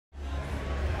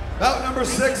Bout number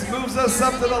 6 moves us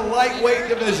up to the lightweight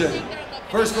division.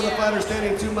 First for the fighter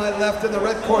standing to my left in the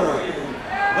red corner.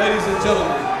 Ladies and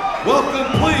gentlemen, welcome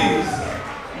please,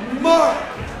 Mark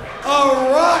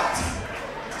 "A-Rot"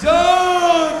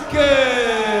 Duncan.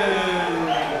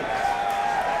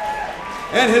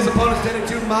 And his opponent standing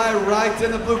to my right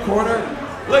in the blue corner.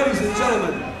 Ladies and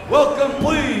gentlemen, welcome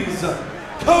please,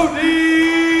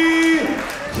 Kody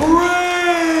Kramer.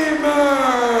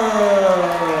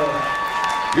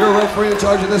 Your referee in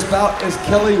charge of this bout is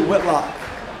Kelly Whitlock.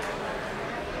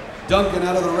 Duncan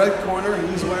out of the red corner,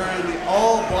 he's wearing the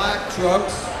all black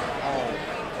trunks.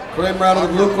 Kramer out of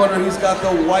the blue corner, he's got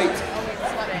the white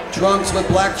trunks with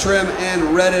black trim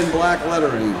and red and black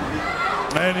lettering.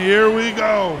 And here we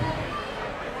go.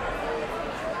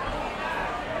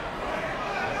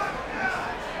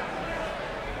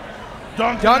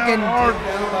 Duncan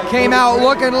came out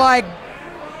looking like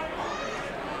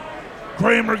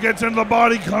Kramer gets into the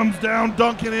body, comes down.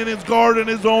 Duncan in his guard in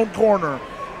his own corner.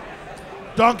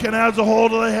 Duncan has a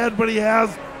hold of the head, but he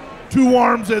has 2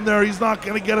 arms in there. He's not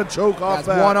going to get a choke off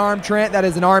that. one arm, Trent. That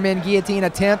is an arm in guillotine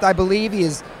attempt, I believe. He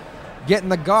is getting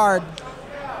the guard.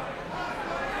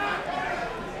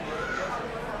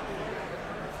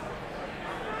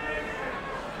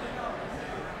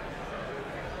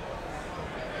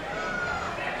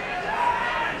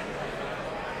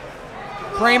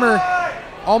 Kramer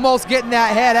almost getting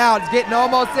that head out. He's getting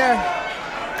almost there.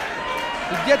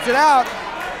 He gets it out.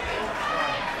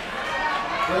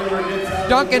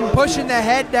 Duncan pushing the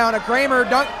head down to Kramer.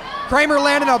 Kramer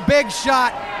landing a big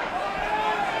shot.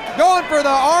 Going for the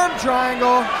arm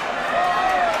triangle.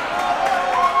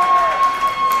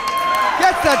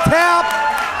 Gets the tap.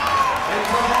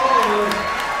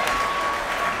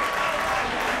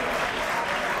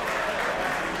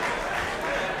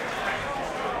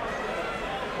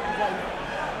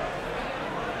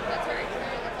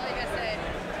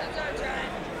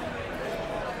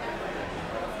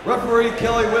 Referee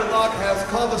Kelly Whitlock has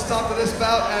called the stop to this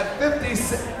bout at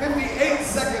 58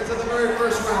 seconds of the very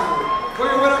first round. For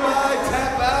your winner by